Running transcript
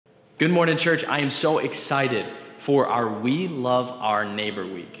Good morning, church. I am so excited for our We Love Our Neighbor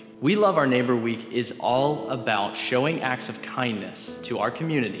Week. We Love Our Neighbor Week is all about showing acts of kindness to our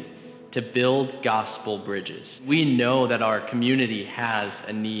community to build gospel bridges. We know that our community has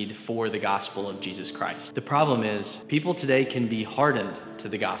a need for the gospel of Jesus Christ. The problem is people today can be hardened to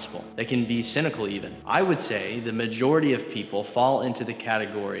the gospel. They can be cynical even. I would say the majority of people fall into the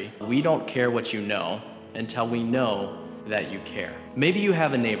category, we don't care what you know until we know that you care. Maybe you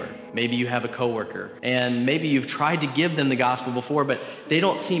have a neighbor, maybe you have a coworker, and maybe you've tried to give them the gospel before, but they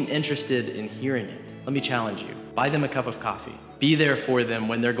don't seem interested in hearing it. Let me challenge you. Buy them a cup of coffee. Be there for them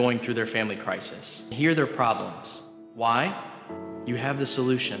when they're going through their family crisis. Hear their problems. Why? You have the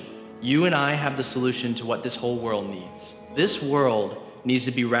solution. You and I have the solution to what this whole world needs. This world needs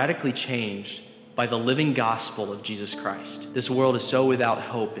to be radically changed by the living gospel of Jesus Christ. This world is so without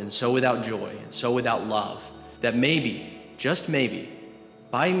hope and so without joy and so without love that maybe, just maybe,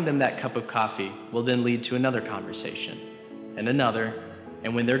 buying them that cup of coffee will then lead to another conversation and another.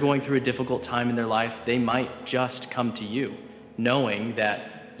 And when they're going through a difficult time in their life, they might just come to you, knowing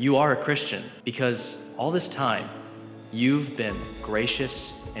that you are a Christian, because all this time, you've been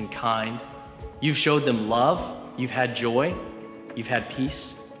gracious and kind. You've showed them love. You've had joy. You've had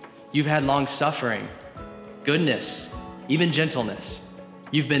peace. You've had long suffering, goodness, even gentleness.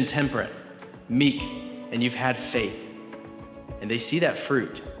 You've been temperate, meek, and you've had faith. And they see that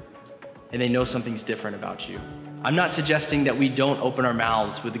fruit, and they know something's different about you. I'm not suggesting that we don't open our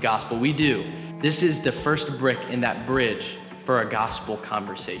mouths with the gospel. We do. This is the first brick in that bridge for a gospel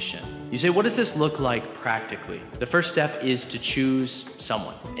conversation. You say, what does this look like practically? The first step is to choose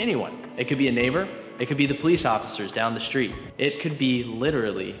someone, anyone. It could be a neighbor. It could be the police officers down the street. It could be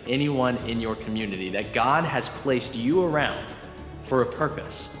literally anyone in your community that God has placed you around for a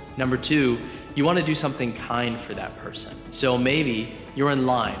purpose. Number two, you want to do something kind for that person. So maybe you're in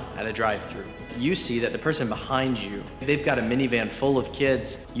line at a drive-thru. You see that the person behind you, they've got a minivan full of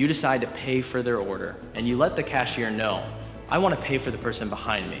kids. You decide to pay for their order, and you let the cashier know, I want to pay for the person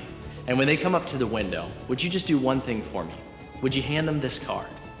behind me. And when they come up to the window, would you just do one thing for me? Would you hand them this card?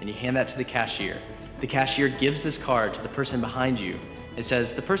 And you hand that to the cashier. The cashier gives this card to the person behind you and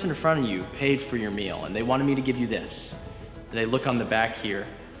says, the person in front of you paid for your meal, and they wanted me to give you this. And they look on the back here,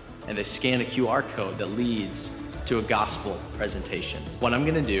 and they scan a QR code that leads to a gospel presentation. What I'm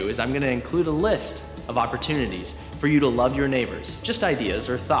gonna do is I'm gonna include a list of opportunities for you to love your neighbors, just ideas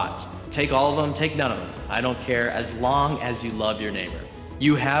or thoughts. Take all of them, take none of them. I don't care, as long as you love your neighbor.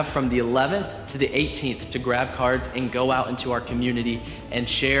 You have from the 11th to the 18th to grab cards and go out into our community and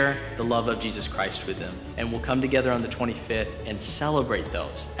share the love of Jesus Christ with them. And we'll come together on the 25th and celebrate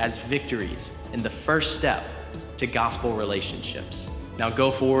those as victories in the first step to gospel relationships. Now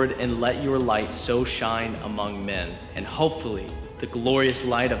go forward and let your light so shine among men, and hopefully the glorious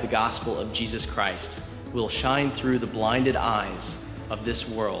light of the gospel of Jesus Christ will shine through the blinded eyes of this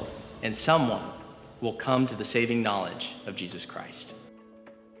world, and someone will come to the saving knowledge of Jesus Christ.